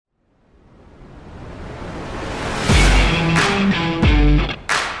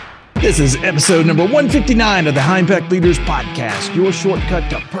This is episode number 159 of the High Impact Leaders Podcast, your shortcut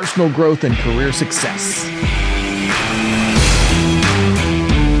to personal growth and career success.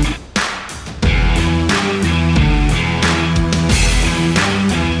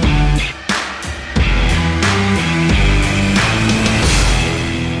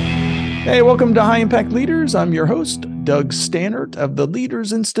 Hey, welcome to High Impact Leaders. I'm your host, Doug Stannard of the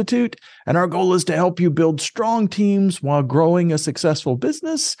Leaders Institute, and our goal is to help you build strong teams while growing a successful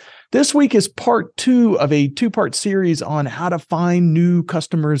business. This week is part 2 of a 2-part series on how to find new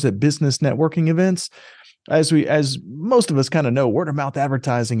customers at business networking events. As most of us kind of know, word of mouth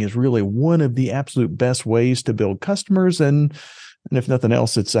advertising is really one of the absolute best ways to build customers, and if nothing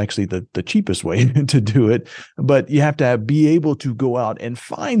else, it's actually the cheapest way to do it. But you have to be able to go out and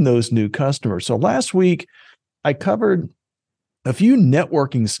find those new customers. So last week, I covered a few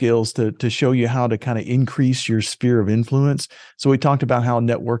networking skills to show you how to kind of increase your sphere of influence. So we talked about how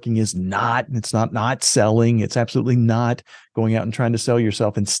networking is not selling. It's absolutely not going out and trying to sell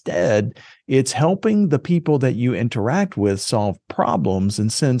yourself. Instead, it's helping the people that you interact with solve problems.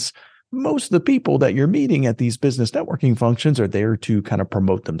 And since most of the people that you're meeting at these business networking functions are there to kind of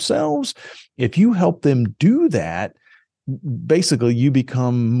promote themselves, if you help them do that, basically you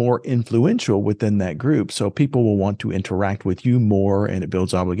become more influential within that group. So people will want to interact with you more, and it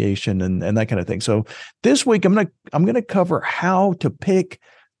builds obligation and that kind of thing. So this week I'm going to cover how to pick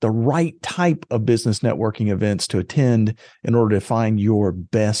the right type of business networking events to attend in order to find your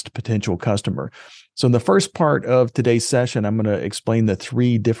best potential customer. So in the first part of today's session, I'm going to explain the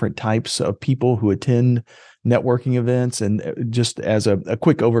 3 different types of people who attend networking events. And just as a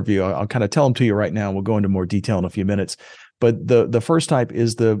quick overview, I'll kind of tell them to you right now. We'll go into more detail in a few minutes. But the first type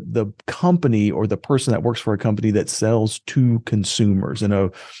is the company or the person that works for a company that sells to consumers in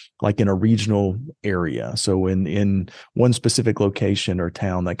a regional area. So in one specific location or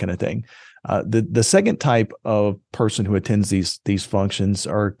town, that kind of thing. The second type of person who attends these functions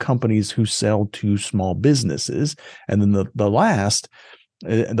are companies who sell to small businesses. And then the last,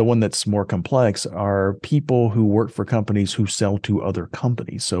 the one that's more complex, are people who work for companies who sell to other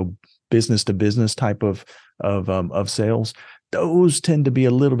companies. So business to business type of sales. Those tend to be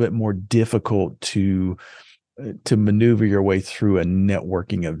a little bit more difficult to maneuver your way through a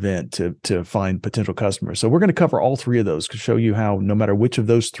networking event to find potential customers. So we're going to cover all 3 of those to show you how, no matter which of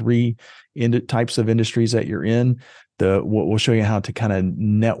those 3 types of industries that you're in, we'll show you how to kind of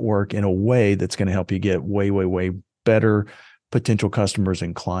network in a way that's going to help you get way, way, way better potential customers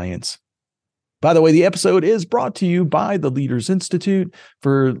and clients. By the way, the episode is brought to you by the Leaders Institute.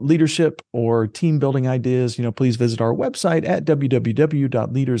 For leadership or team building ideas, please visit our website at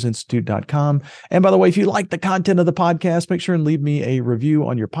www.leadersinstitute.com. And by the way, if you like the content of the podcast, make sure and leave me a review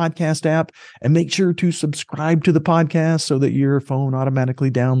on your podcast app, and make sure to subscribe to the podcast so that your phone automatically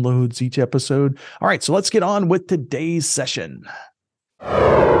downloads each episode. All right, so let's get on with today's session.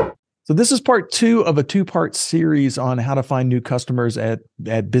 So this is part 2 of a 2-part series on how to find new customers at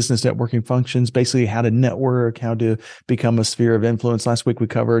business networking functions, basically how to network, how to become a sphere of influence. Last week, we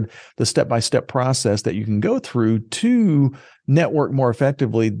covered the step-by-step process that you can go through to network more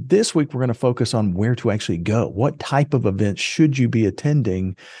effectively. This week, we're going to focus on where to actually go. What type of events should you be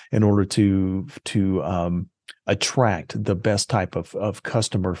attending in order to attract the best type of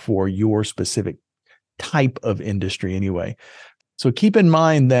customer for your specific type of industry anyway? So keep in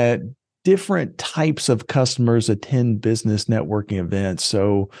mind that different types of customers attend business networking events.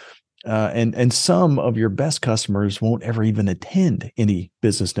 So, and some of your best customers won't ever even attend any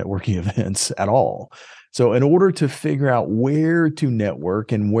business networking events at all. So in order to figure out where to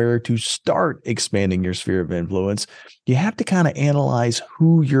network and where to start expanding your sphere of influence, you have to kind of analyze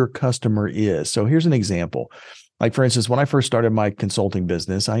who your customer is. So here's an example. Like, for instance, when I first started my consulting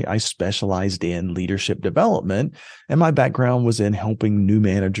business, I specialized in leadership development, and my background was in helping new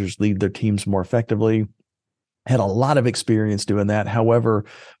managers lead their teams more effectively. I had a lot of experience doing that. However,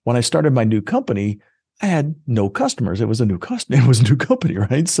 when I started my new company, I had no customers. It was a new company,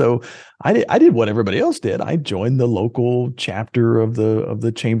 right? So I did what everybody else did. I joined the local chapter of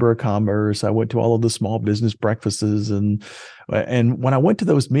the Chamber of Commerce. I went to all of the small business breakfasts, and when I went to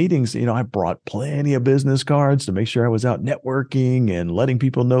those meetings, I brought plenty of business cards to make sure I was out networking and letting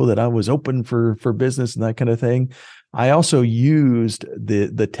people know that I was open for business and that kind of thing. I also used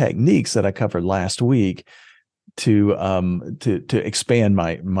the techniques that I covered last week to expand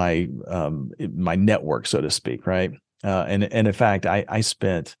my network, so to speak, right? And in fact, I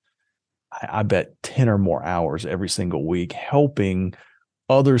spent, I bet 10 or more hours every single week helping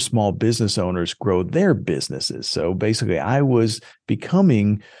other small business owners grow their businesses. So basically, I was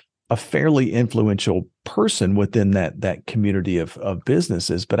becoming a fairly influential person within that community of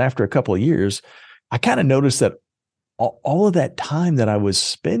businesses. But after a couple of years, I kind of noticed that all of that time that I was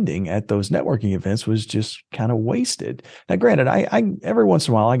spending at those networking events was just kind of wasted. Now, granted, I every once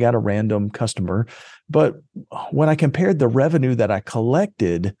in a while I got a random customer, but when I compared the revenue that I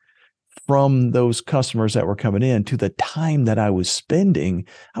collected from those customers that were coming in to the time that I was spending,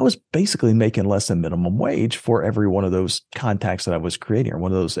 I was basically making less than minimum wage for every one of those contacts that I was creating, or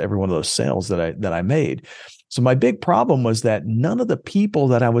every one of those sales that I made. So my big problem was that none of the people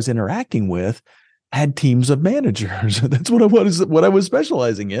that I was interacting with had teams of managers. That's what I was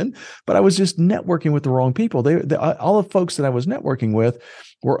specializing in, but I was just networking with the wrong people. All the folks that I was networking with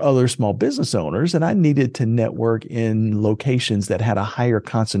were other small business owners, and I needed to network in locations that had a higher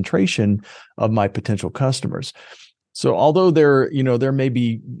concentration of my potential customers. So although there may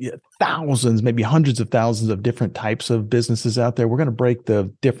be thousands, maybe hundreds of thousands of different types of businesses out there, we're going to break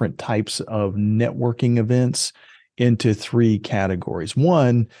the different types of networking events into 3 categories.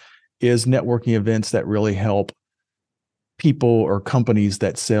 One is networking events that really help people or companies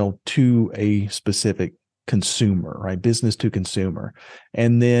that sell to a specific consumer, right? Business to consumer.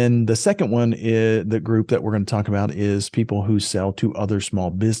 And then the second one is the group that we're going to talk about is people who sell to other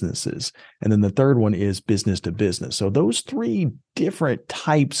small businesses. And then the third one is business to business. So those 3 different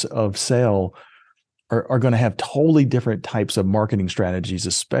types of sale are going to have totally different types of marketing strategies,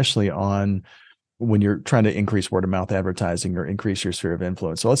 especially on when you're trying to increase word of mouth advertising or increase your sphere of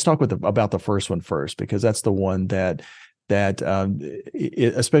influence. So let's talk about the first one first, because that's the one that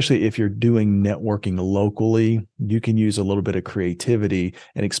especially if you're doing networking locally, you can use a little bit of creativity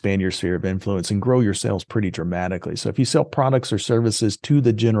and expand your sphere of influence and grow your sales pretty dramatically. So if you sell products or services to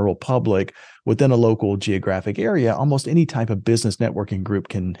the general public within a local geographic area, almost any type of business networking group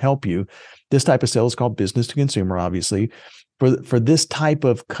can help you. This type of sale is called business to consumer, obviously. For this type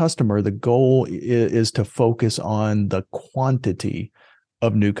of customer, the goal is to focus on the quantity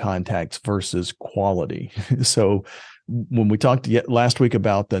of new contacts versus quality. So when we talked last week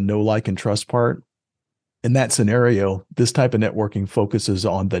about the know, like, and trust part, in that scenario, this type of networking focuses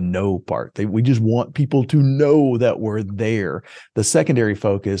on the know part. We just want people to know that we're there. The secondary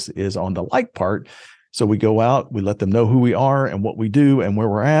focus is on the like part. So we go out, we let them know who we are and what we do and where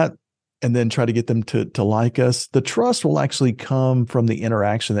we're at, and then try to get them to like us. The trust will actually come from the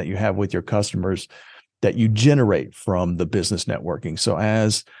interaction that you have with your customers that you generate from the business networking. So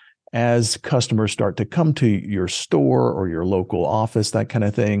as customers start to come to your store or your local office, that kind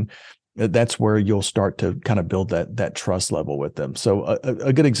of thing, that's where you'll start to kind of build that trust level with them. So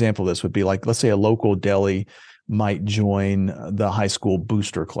a good example of this would be like, let's say a local deli might join the high school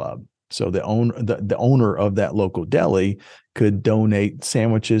booster club. So the owner of that local deli could donate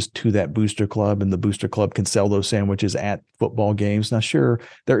sandwiches to that booster club, and the booster club can sell those sandwiches at football games. Now, sure,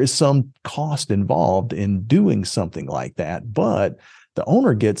 there is some cost involved in doing something like that, but the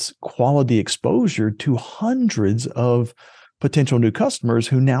owner gets quality exposure to hundreds of potential new customers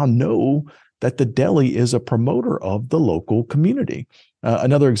who now know that the deli is a promoter of the local community.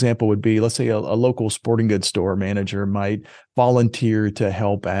 Another example would be, let's say a local sporting goods store manager might volunteer to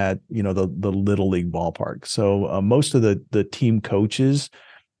help at, the Little League ballpark. So most of the team coaches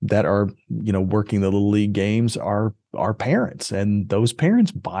that are, working the Little League games are parents, and those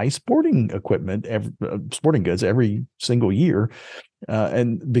parents buy sporting equipment, sporting goods every single year.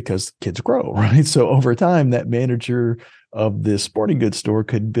 And because kids grow, right? So over time, that manager of this sporting goods store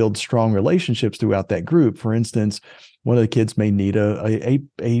could build strong relationships throughout that group. For instance, one of the kids may need a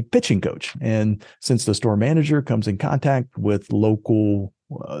pitching coach. And since the store manager comes in contact with local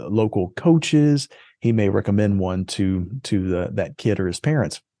coaches, he may recommend one to that kid or his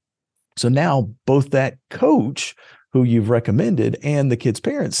parents. So now both that coach who you've recommended and the kid's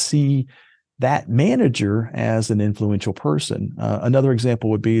parents see that manager as an influential person. Another example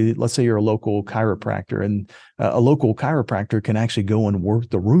would be, let's say you're a local chiropractor, and a local chiropractor can actually go and work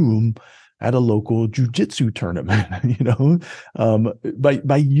the room at a local jujitsu tournament,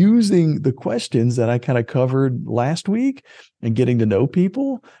 by using the questions that I kind of covered last week and getting to know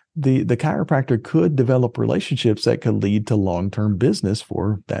people. The chiropractor could develop relationships that could lead to long-term business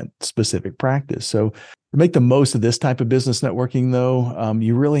for that specific practice. So to make the most of this type of business networking, though,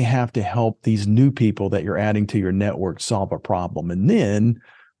 you really have to help these new people that you're adding to your network solve a problem. And then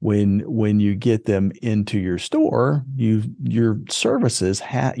when you get them into your store, your service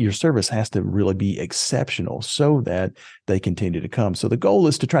has to really be exceptional so that they continue to come. So the goal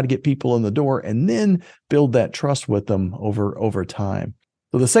is to try to get people in the door and then build that trust with them over time.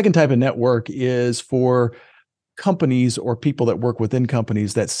 So the second type of network is for companies or people that work within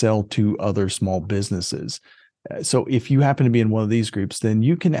companies that sell to other small businesses. So if you happen to be in one of these groups, then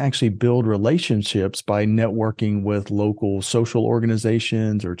you can actually build relationships by networking with local social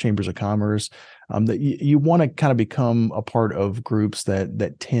organizations or chambers of commerce. That you want to kind of become a part of groups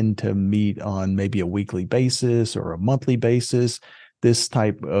that tend to meet on maybe a weekly basis or a monthly basis. This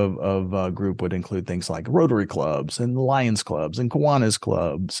type of group would include things like Rotary clubs and Lions clubs and Kiwanis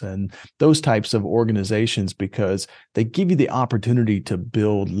clubs and those types of organizations, because they give you the opportunity to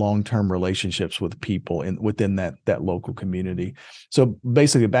build long-term relationships with people within that local community. So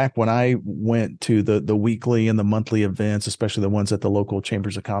basically, back when I went to the weekly and the monthly events, especially the ones at the local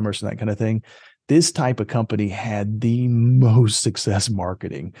chambers of commerce and that kind of thing, this type of company had the most success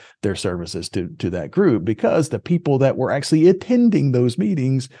marketing their services to that group, because the people that were actually attending those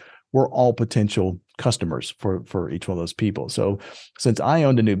meetings were all potential customers for each one of those people. So since I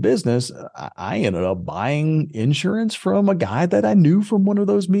owned a new business, I ended up buying insurance from a guy that I knew from one of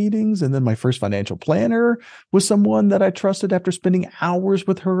those meetings. And then my first financial planner was someone that I trusted after spending hours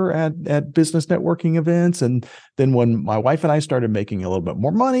with her at business networking events. And then when my wife and I started making a little bit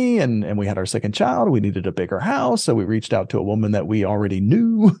more money and we had our second child, we needed a bigger house. So we reached out to a woman that we already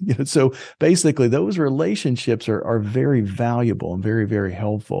knew. So basically those relationships are very valuable and very, very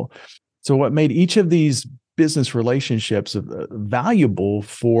helpful. So what made each of these business relationships valuable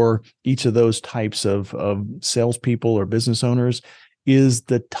for each of those types of salespeople or business owners is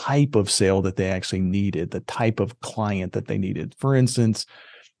the type of sale that they actually needed, the type of client that they needed. For instance,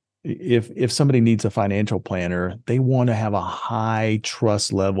 if somebody needs a financial planner, they want to have a high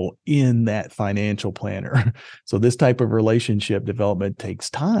trust level in that financial planner. So this type of relationship development takes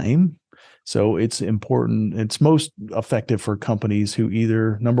time. So it's important. It's most effective for companies who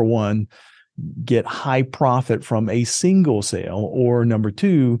either, number one, get high profit from a single sale, or number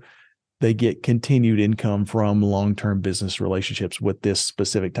two, they get continued income from long-term business relationships with this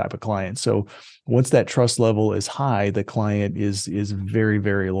specific type of client. So once that trust level is high, the client is very,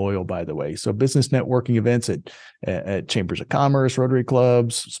 very loyal, by the way. So business networking events at chambers of commerce, Rotary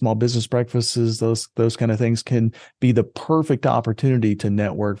clubs, small business breakfasts, those kind of things can be the perfect opportunity to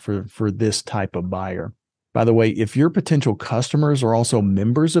network for this type of buyer. By the way, if your potential customers are also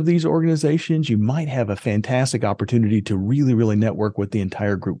members of these organizations, you might have a fantastic opportunity to really, really network with the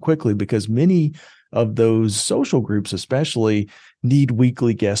entire group quickly, because many of those social groups especially need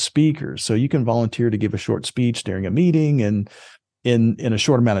weekly guest speakers. So you can volunteer to give a short speech during a meeting, and in a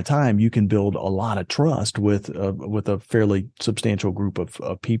short amount of time, you can build a lot of trust with a fairly substantial group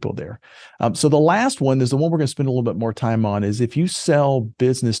of people there. So the last one is the one we're going to spend a little bit more time on, is if you sell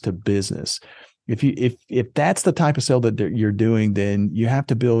business to business. If that's the type of sale that you're doing, then you have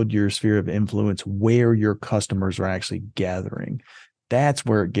to build your sphere of influence where your customers are actually gathering. That's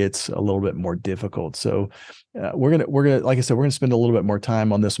where it gets a little bit more difficult. So we're gonna like I said, we're gonna spend a little bit more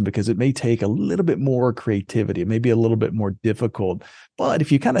time on this one, because it may take a little bit more creativity. It may be a little bit more difficult, but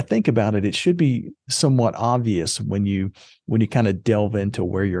if you kind of think about it, it should be somewhat obvious when you kind of delve into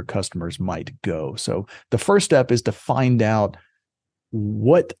where your customers might go. So the first step is to find out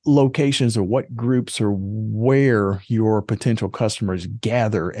what locations or what groups or where your potential customers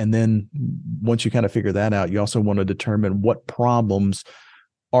gather. And then once you kind of figure that out, you also want to determine what problems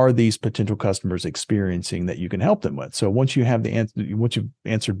are these potential customers experiencing that you can help them with. So once you have the answer, once you've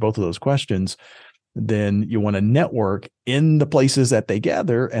answered both of those questions, then you want to network in the places that they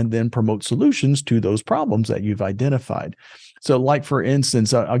gather and then promote solutions to those problems that you've identified. So like, for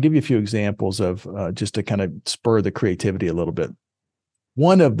instance, I'll give you a few examples of just to kind of spur the creativity a little bit.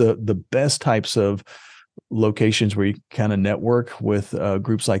 One of the best types of locations where you kind of network with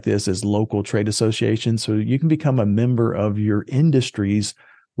groups like this is local trade associations. So you can become a member of your industry's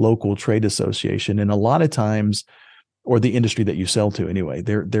local trade association. And a lot of times, or the industry that you sell to anyway,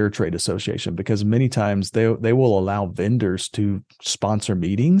 their trade association, because many times they will allow vendors to sponsor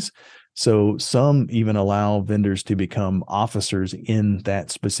meetings. So some even allow vendors to become officers in that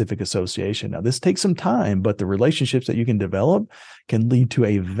specific association. Now, this takes some time, but the relationships that you can develop can lead to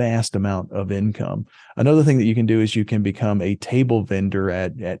a vast amount of income. Another thing that you can do is you can become a table vendor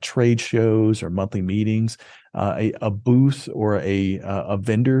at trade shows or monthly meetings. A booth or a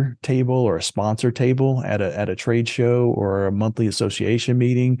vendor table or a sponsor table at a trade show or a monthly association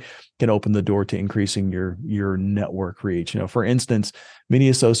meeting can open the door to increasing your network reach. For instance, many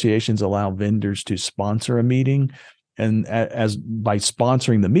associations allow vendors to sponsor a meeting, And as by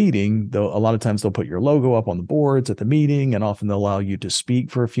sponsoring the meeting, though, a lot of times they'll put your logo up on the boards at the meeting, and often they'll allow you to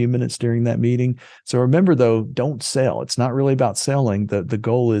speak for a few minutes during that meeting. So remember, though, don't sell. It's not really about selling. The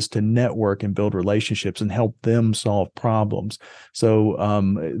goal is to network and build relationships and help them solve problems. So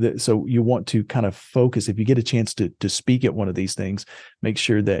so you want to kind of focus. If you get a chance to speak at one of these things, make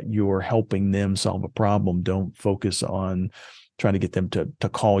sure that you're helping them solve a problem. Don't focus on trying to get them to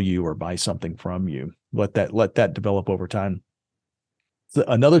call you or buy something from you. Let that develop over time.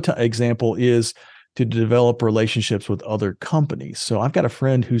 Another example is to develop relationships with other companies. So I've got a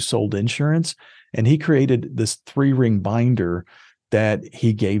friend who sold insurance, and he created this 3-ring binder that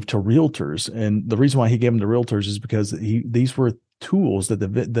he gave to realtors. And the reason why he gave them to realtors is because these were tools that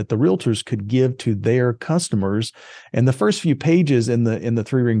the realtors could give to their customers. And the first few pages in the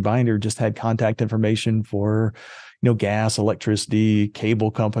 3-ring binder just had contact information for gas, electricity,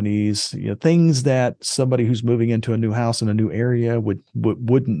 cable companies, things that somebody who's moving into a new house in a new area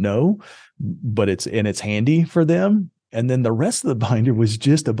wouldn't know, but it's handy for them. And then the rest of the binder was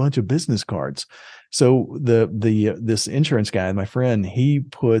just a bunch of business cards. So this insurance guy, my friend, he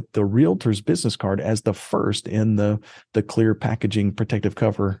put the realtor's business card as the first in the clear packaging protective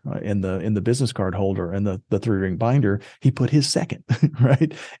cover in the business card holder, and the 3-ring binder, he put his second,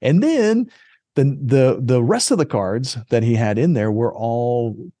 right? And then the rest of the cards that he had in there were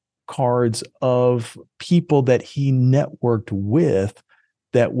all cards of people that he networked with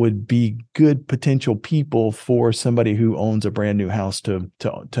that would be good potential people for somebody who owns a brand new house to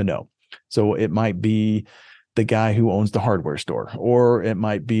know. So it might be the guy who owns the hardware store, or it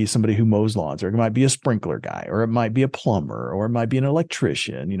might be somebody who mows lawns, or it might be a sprinkler guy, or it might be a plumber, or it might be an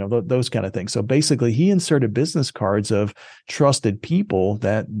electrician, those kind of things. So basically he inserted business cards of trusted people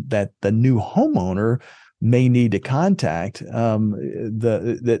that the new homeowner may need to contact,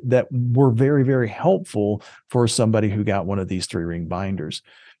 that were very, very helpful for somebody who got one of these 3-ring binders.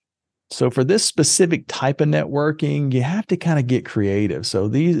 So for this specific type of networking, you have to kind of get creative. So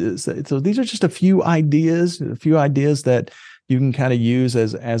these are just a few ideas that you can kind of use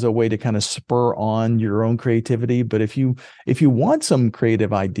as a way to kind of spur on your own creativity. But if you want some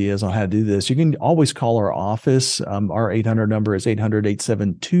creative ideas on how to do this, you can always call our office. Our 800 number is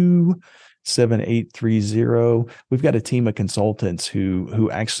 800-872-7830. We've got a team of consultants who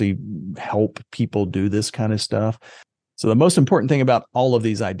actually help people do this kind of stuff. So the most important thing about all of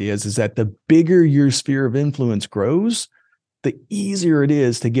these ideas is that the bigger your sphere of influence grows, the easier it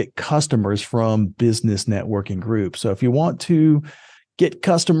is to get customers from business networking groups. So if you want to get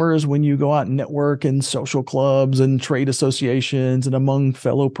customers when you go out and network in social clubs and trade associations and among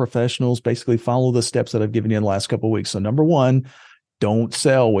fellow professionals, basically follow the steps that I've given you in the last couple of weeks. So number 1, don't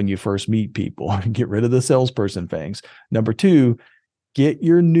sell when you first meet people. Get rid of the salesperson things. Number 2, get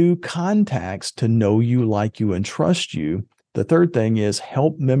your new contacts to know you, like you, and trust you. The third thing is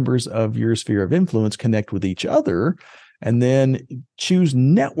help members of your sphere of influence connect with each other, and then choose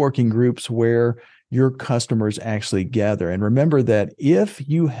networking groups where your customers actually gather. And remember that if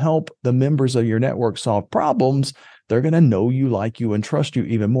you help the members of your network solve problems, they're going to know you, like you, and trust you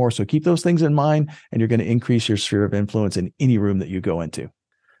even more. So keep those things in mind, and you're going to increase your sphere of influence in any room that you go into. All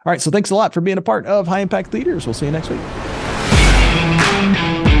right. So thanks a lot for being a part of High Impact Leaders. We'll see you next week.